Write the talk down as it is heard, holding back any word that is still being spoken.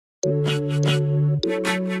Party,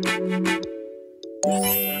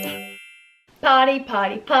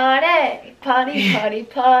 party, party, party, party,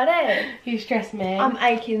 party. You stress me. I'm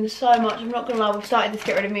aching so much. I'm not gonna lie, we've started this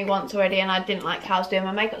Get Rid of Me once already and I didn't like how I was doing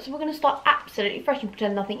my makeup, so we're gonna start absolutely fresh and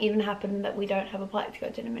pretend nothing even happened, that we don't have a party to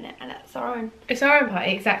go to in a minute, and that's our own. It's our own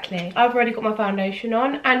party, exactly. I've already got my foundation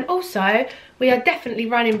on, and also we are definitely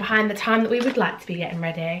running behind the time that we would like to be getting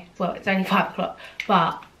ready. Well, it's only 5 o'clock,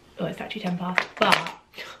 but, oh, it's actually 10 past, but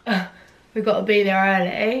we've got to be there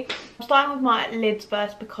early. I'm starting with my lids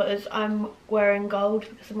first because I'm wearing gold,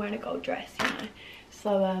 because I'm wearing a gold dress, you know.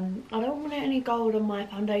 So I don't want any gold on my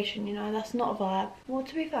foundation, you know, that's not a vibe. Well,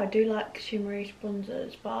 to be fair, I do like shimmery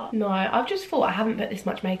bronzers, but... No, I've just thought I haven't put this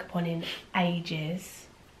much makeup on in ages.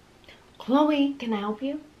 Chloe can I help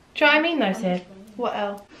you. Do you know what I mean though, Sid? What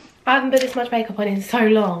else? I haven't put this much makeup on in so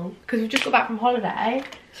long, because we've just got back from holiday.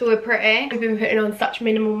 So we're pretty. We've been putting on such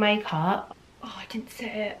minimal makeup. Oh, I didn't say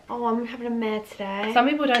it. Oh, I'm having a mare today. Some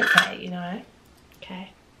people don't say it, you know.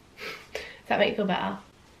 Okay. Does that make you feel better?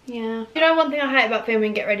 Yeah. You know one thing I hate about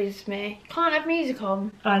filming Get Ready with me? Can't have music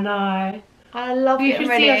on. I know. I love You getting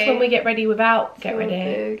should ready. see us when we get ready without Get So Ready.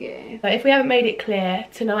 boogie. So if we haven't made it clear,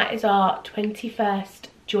 tonight is our 21st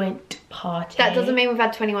joint party. That doesn't mean we've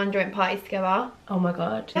had 21 joint parties together. Oh my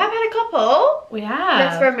god. We have had a couple. We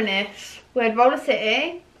have. Let's reminisce. We had Roller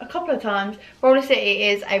City a couple of times. Roller City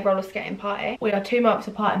is a roller skating party. We are 2 months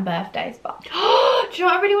apart in birthdays, but... Do you know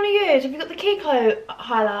what I really want to use? Have you got the Kiko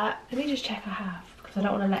highlight? Let me just check I have, because I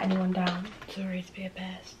don't want to let anyone down. Sorry to be a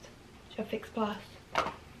pest. Do you have Fix Plus?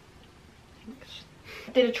 Thanks.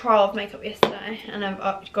 I did a trial of makeup yesterday and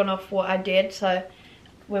I've gone off what I did, so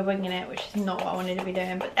we're winging it, which is not what I wanted to be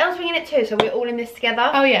doing, but Elle's winging it too, so we're all in this together.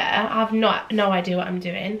 Oh yeah, I have no idea what I'm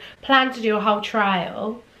doing. Plan to do a whole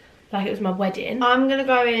trial, like it was my wedding. I'm gonna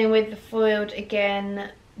go in with the foiled again,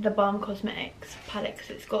 the Balm Cosmetics palette, because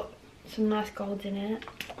it's got some nice golds in it.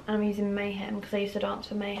 And I'm using Mayhem because I used to dance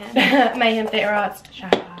for Mayhem. Mayhem Theatre Arts,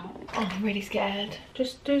 shout out. Oh, I'm really scared.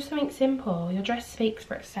 Just do something simple. Your dress speaks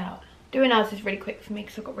for itself. Doing ours is really quick for me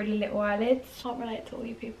because I've got really little eyelids. Can't relate to all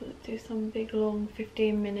you people that do some big long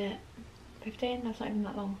 15-minute... 15? That's not even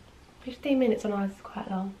that long. 15 minutes on ours is quite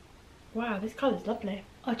long. Wow, this colour's lovely.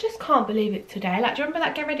 I just can't believe it today. Like, do you remember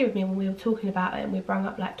that Get Ready With Me when we were talking about it and we brung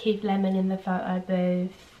up like Keith Lemon in the photo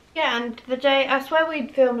booth? Yeah, and the day, I swear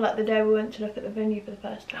we'd filmed like the day we went to look at the venue for the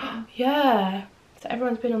first time. Yeah, so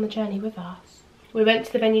everyone's been on the journey with us. We went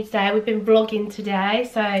to the venue today, we've been vlogging today,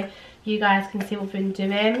 so you guys can see what we've been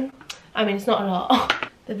doing. I mean, it's not a lot.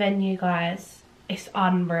 The venue, guys, it's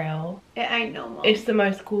unreal. It ain't normal. It's the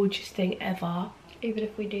most gorgeous thing ever. Even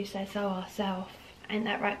if we do say so ourselves. Ain't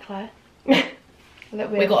that right, Claire?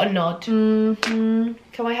 We got a nod. Mm-hmm.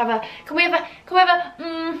 Can we have a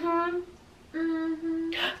mm-hmm?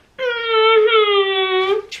 Mm-hmm.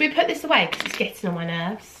 Should we put this away because it's getting on my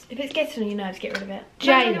nerves? If it's getting on your nerves, get rid of it.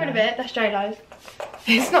 J-Lo. Get rid of it. That's J-Lo's.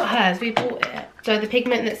 It's not hers, we bought it. So the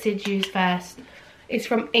pigment that Sid used first is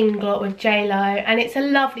from Inglot with J-Lo, and it's a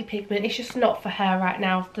lovely pigment. It's just not for her right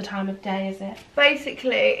now, the time of day, is it?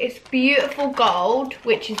 Basically, it's beautiful gold,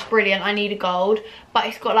 which is brilliant. I need a gold, but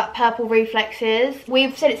it's got like purple reflexes.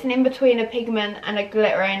 We've said it's an in-between a pigment and a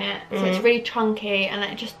glitter in it, so it's really chunky and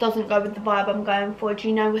it just doesn't go with the vibe I'm going for. Do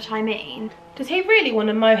you know what I mean? Does he really want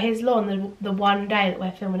to mow his lawn the one day that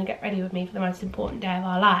we're filming to Get Ready With Me for the most important day of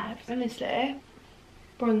our lives? Honestly.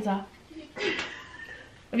 Bronzer.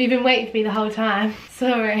 Have you been waiting for me the whole time?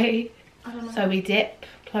 Sorry. I don't know. So we dip.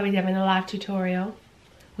 Chloe's having a live tutorial.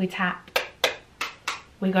 We tap.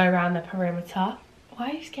 We go around the perimeter.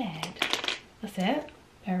 Why are you scared? That's it.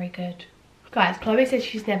 Very good. Guys, Chloe says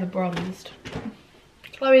she's never bronzed.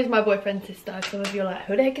 Chloe is my boyfriend's sister. Some of you are like,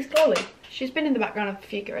 who the heck is Chloe? She's been in the background of a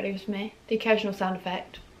few Get Ready With Me. The occasional sound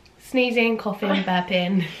effect. Sneezing, coughing,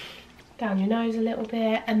 burping. Down your nose a little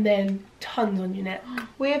bit, and then tons on your neck.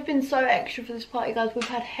 We have been so extra for this party, guys. We've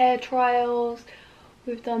had hair trials,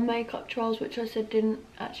 we've done makeup trials, which I said didn't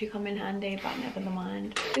actually come in handy, but never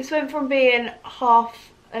mind. This went from being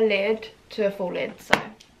half a lid to a full lid, so.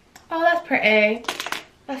 Oh, that's pretty.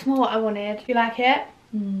 That's more what I wanted. You like it?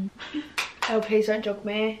 Oh, please don't jog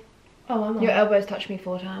me. Oh, I'm not. Your elbows touched me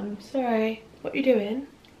 4 times. Sorry. What are you doing?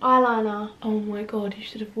 Eyeliner. Oh my god, you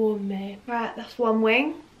should have warned me. Right, that's one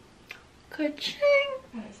wing. Ka-ching.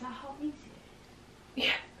 Oh, is that how easy it is?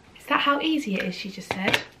 Yeah. Is that how easy it is, she just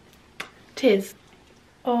said? Tis.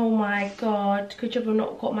 Oh my god, good job I've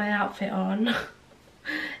not got my outfit on.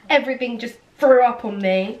 Everything just threw up on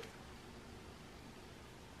me.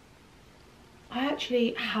 I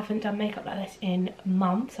actually haven't done makeup like this in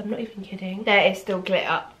months, I'm not even kidding. There is still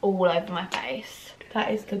glitter all over my face.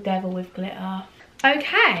 That is the devil with glitter.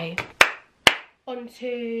 Okay.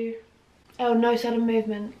 onto... Oh, no sudden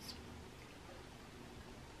movements.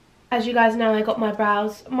 As you guys know, I got my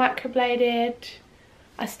brows microbladed.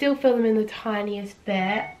 I still feel them in the tiniest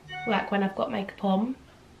bit, like when I've got makeup on.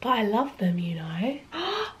 But I love them, you know.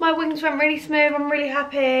 My wings went really smooth. I'm really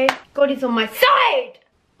happy. God is on my side.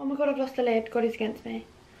 Oh my God, I've lost the lid. God is against me.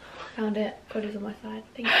 Found it. God is on my side.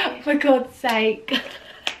 Thank you. For God's sake.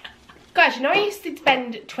 Guys, you know I used to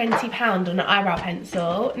spend £20 on an eyebrow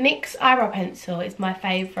pencil. NYX eyebrow pencil is my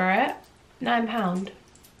favourite. £9.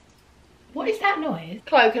 What is that noise?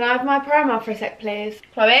 Chloe, can I have my promo for a sec, please?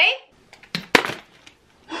 Chloe?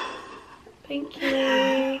 Thank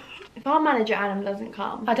you. If our manager Adam doesn't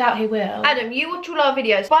come... I doubt he will. Adam, you watch all our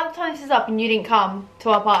videos. By the time this is up and you didn't come to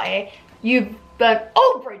our party, you've burnt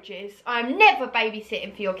all bridges. I'm never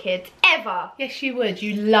babysitting for your kids, ever. Yes, you would.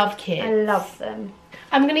 You love kids. I love them.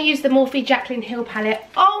 I'm going to use the Morphe Jaclyn Hill palette.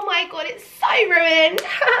 Oh my God, it's so ruined.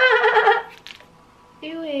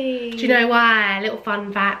 Ewy. Do you know why? A little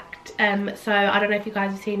fun fact. So I don't know if you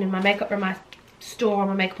guys have seen in my makeup room, I store all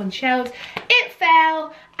my makeup on shelves. It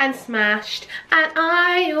fell and smashed and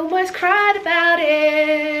I almost cried about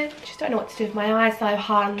it. Just don't know what to do with my eyes though,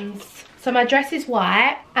 huns. So my dress is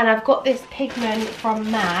white and I've got this pigment from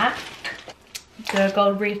MAC, the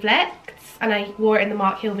Gold Reflex, and I wore it in the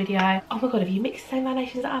Mark Hill video. Oh my God, have you mixed the same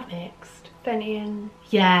foundations that I've mixed? Fenty and...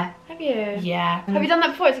 Yeah. Have you? Yeah. Have you done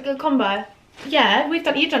that before? It's a good combo. Yeah, you've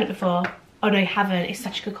done it before. Oh no, you haven't. It's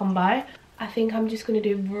such a good combo. I think I'm just going to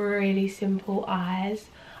do really simple eyes.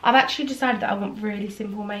 I've actually decided that I want really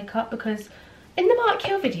simple makeup because in the Mark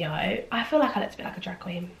Hill video, I feel like I looked a bit like a drag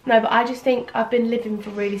queen. No, but I just think I've been living for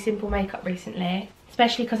really simple makeup recently.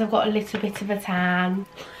 Especially because I've got a little bit of a tan.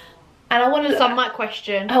 And I want to look... Some might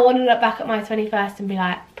question. I want to look back at my 21st and be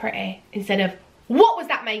like, pretty. Instead of, what was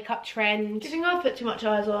that makeup trend? Do you think I've put too much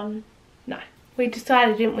eyes on? No. We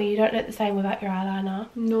decided, didn't we? You don't look the same without your eyeliner.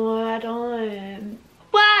 No, I don't.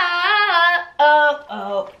 Whoa,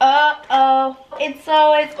 oh. It's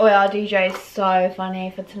always... Oh, our DJ is so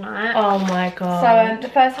funny for tonight. Oh my God. So,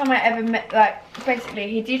 the first time I ever met, like, basically,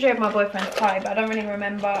 he DJ'd my boyfriend's party, but I don't really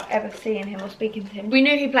remember ever seeing him or speaking to him. We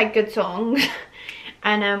knew he played good songs.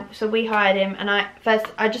 And so we hired him, and I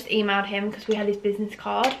just emailed him because we had his business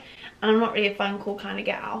card, and I'm not really a phone call kind of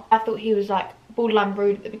gal. I thought he was like borderline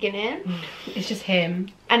rude at the beginning. It's just him.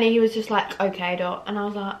 And he was just like, okay, dot. And I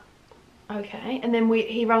was like, okay. And then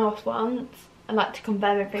he rang off once, and like to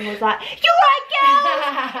confirm everything, was like, you're right,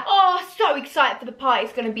 girl. Oh, so excited for the party.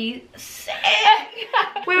 It's gonna be sick.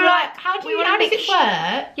 We were like, how does it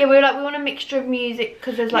work? Yeah, we were like, we want a mixture of music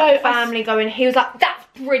because there's like family going. He was like, that's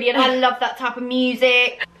brilliant. I love that type of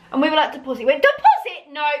music. And we were like, deposit. He went,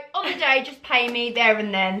 deposit? No, on the day, just pay me there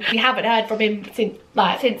and then. We haven't heard from him since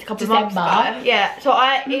a couple of months ago. Yeah, so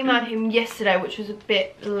I emailed him yesterday, which was a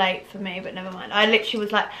bit late for me, but never mind. I literally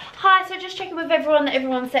was like, hi, so just checking with everyone that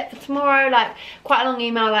everyone's set for tomorrow. Like, quite a long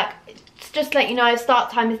email, like, just to let you know,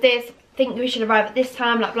 start time is this. Think we should arrive at this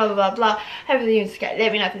time, like, blah, blah, blah, blah. Everything was good.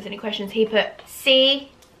 Let me know if there's any questions. He put,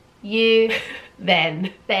 see you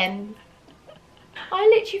then. I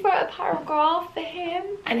literally wrote a paragraph for him.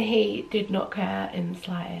 And he did not care in the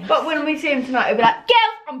slightest. But when we see him tonight, he'll be like,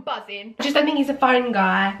 girls, I'm buzzing. I just don't think he's a phone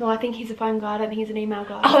guy. No, I think he's a phone guy. I don't think he's an email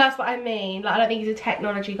guy. Oh, that's what I mean. Like, I don't think he's a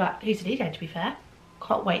technology guy. He's a DJ, to be fair.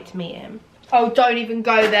 Can't wait to meet him. Oh, don't even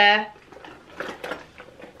go there.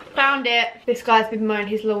 Found it. This guy's been mowing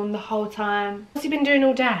his lawn the whole time. What's he been doing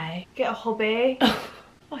all day? Get a hobby.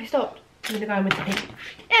 Oh, he stopped. I'm gonna go in with the pink.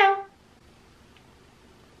 Ew.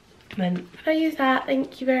 Can I use that?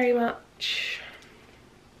 Thank you very much.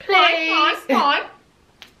 Please. Fine.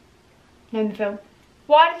 Name the film.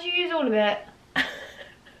 Why did you use all of it?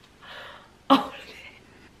 All of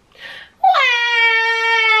it.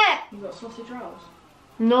 Where? You got sausage rolls?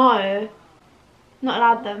 No. Not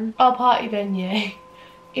allowed them. Our party venue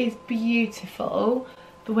is beautiful,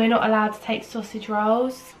 but we're not allowed to take sausage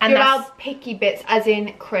rolls. And you're allowed picky bits, as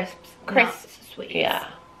in crisps. Crisps, sweets. Yeah.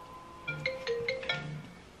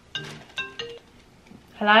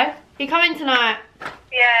 Hello? You coming tonight?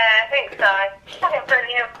 Yeah, I think so. I have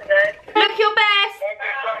plenty else to do. Look your best!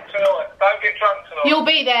 Don't get drunk tonight. You'll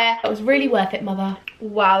be there. That was really worth it, mother.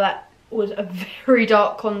 Wow, that was a very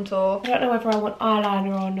dark contour. I don't know whether I want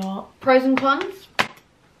eyeliner or not. Pros and cons?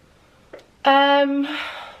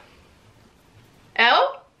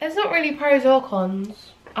 There's not really pros or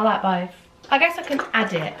cons. I like both. I guess I can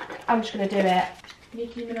add it. I'm just gonna do it.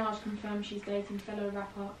 Nicki Minaj confirmed she's dating fellow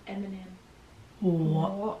rapper Eminem.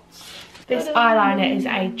 What? This eyeliner is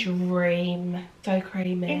a dream. So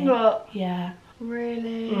creamy. Ingot? Yeah.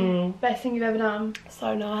 Really? Best thing you've ever done?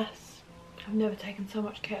 So nice. I've never taken so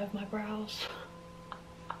much care of my brows.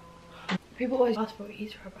 People always ask for what you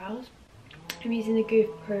use for brows. I'm using the Goof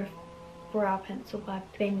Proof Brow Pencil by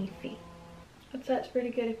Benefit. I'd say it's really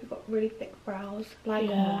good if you've got really thick brows. Like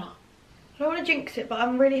Yeah. I don't want to jinx it, but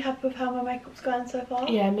I'm really happy with how my makeup's going so far.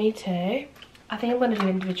 Yeah, me too. I think I'm going to do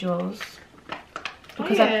individuals.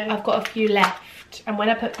 Because yeah. I've got a few left. And when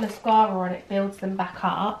I put mascara on, it builds them back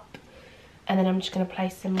up. And then I'm just going to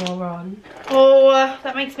place some more on. Oh,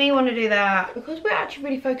 that makes me want to do that. Because we're actually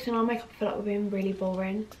really focusing on our makeup, I feel like we're being really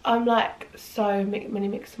boring. I'm like so many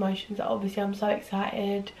mixed emotions. Obviously, I'm so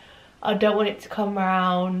excited. I don't want it to come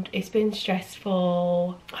round. It's been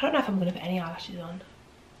stressful. I don't know if I'm going to put any eyelashes on.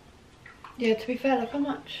 Yeah, to be fair, look how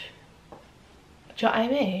much. Do you know what I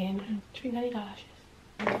mean? Do you think I need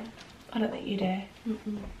eyelashes? I don't think you do.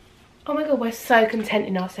 Oh my god, we're so content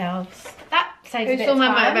in ourselves. That saves a Who bit saw of my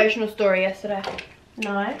time. motivational story yesterday?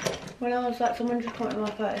 No. When I was like, someone just commented on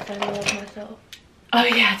my photo saying I love myself. Oh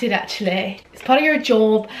yeah, I did actually. It's part of your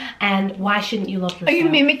job, and why shouldn't you love yourself? Are you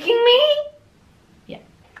mimicking me? Yeah.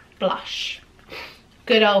 Blush.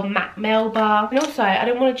 Good old Mac Melba. And also, I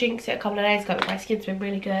didn't want to jinx it a couple of days ago, but my skin's been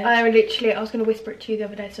really good. I was going to whisper it to you the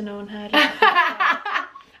other day so no one heard it.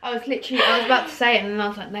 I was about to say it and then I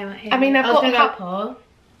was like, no, I'm here. I mean, I've got a go, couple.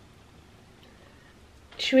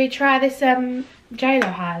 Should we try this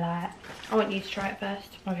JLo highlight? I want you to try it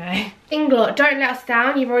first. Okay. Inglot, don't let us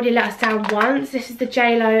down. You've already let us down once. This is the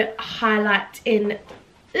JLo highlight in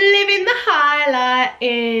Living the Highlight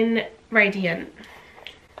in Radiant.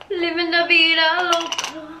 Living la vida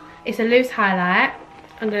loca. It's a loose highlight.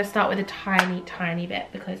 I'm going to start with a tiny bit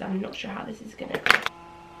because I'm not sure how this is going to go.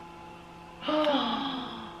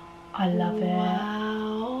 I love it.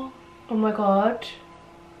 Wow. Oh my god.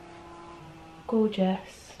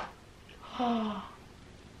 Gorgeous. Oh,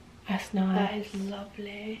 that's nice. That is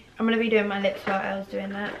lovely. I'm going to be doing my lips while I was doing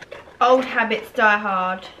that. Old habits die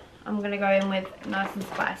hard. I'm going to go in with nice and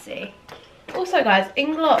spicy. Also guys,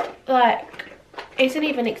 Inglot, like, isn't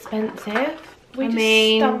even expensive. We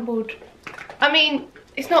just stumbled. I mean,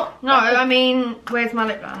 it's not. No, I mean, where's my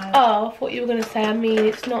lip liner? Oh, I thought you were going to say, I mean,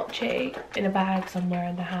 it's not cheap. In a bag somewhere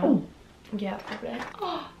in the house. Ooh. Yeah, probably.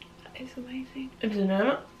 Oh, that is amazing. Isn't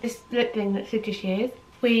it? This lip thing that Sid just used,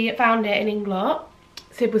 we found it in Inglot.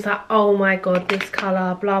 Sid was like, oh my god, this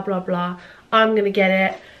colour, blah blah blah, I'm gonna get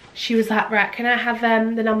it. She was like, right, can I have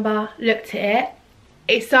the number? Looked at it,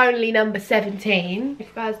 it's only number 17. If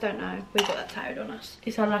you guys don't know, we got that tattooed on us.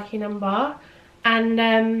 It's our lucky number. And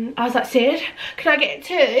I was like, Sid, can I get it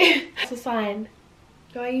too? It's a sign.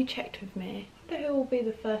 Why you checked with me? I wonder who will be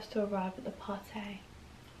the first to arrive at the party?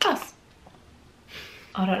 Us.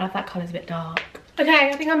 I don't know if that colour's a bit dark. Okay,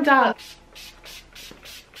 I think I'm done.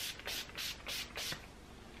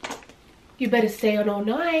 You better stay on all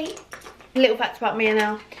night. Little facts about me and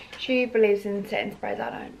Elle. She believes in setting sprays, I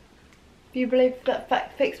don't. Do you believe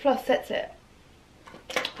that Fix Plus sets it?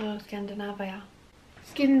 Oh, Scandinavia.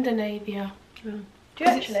 Scandinavia. Oh. Do you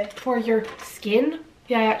actually? For your skin?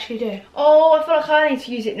 Yeah, I actually do. Oh, I feel like I need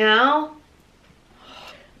to use it now.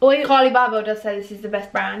 Oil. Carly Barbo does say this is the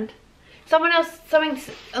best brand. Someone else, something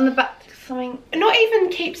on the back, something. Not even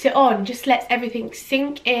keeps it on, just lets everything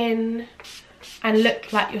sink in and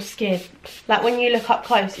look like your skin. Like when you look up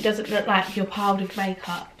close, it doesn't look like you're piled with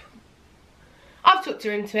makeup. I've talked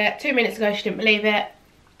her into it. 2 minutes ago she didn't believe it.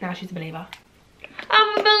 Now she's a believer.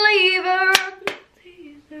 I'm a believer.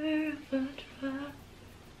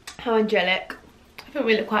 How angelic. I think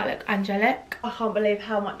we look angelic. I can't believe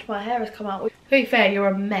how much my hair has come out. To be fair, you're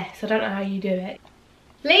a mess. I don't know how you do it.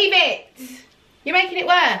 Leave it! You're making it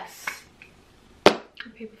worse.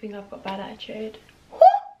 People think I've got bad attitude.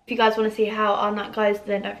 If you guys want to see how our night goes,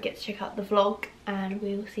 then don't forget to check out the vlog, and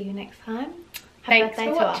we will see you next time. Thanks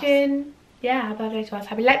for watching. Yeah, happy birthday to us.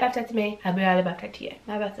 Happy late birthday to me. Happy early birthday to you.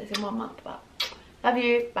 My birthday's in 1 month, but love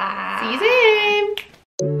you. Bye. See you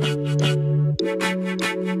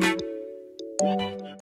soon.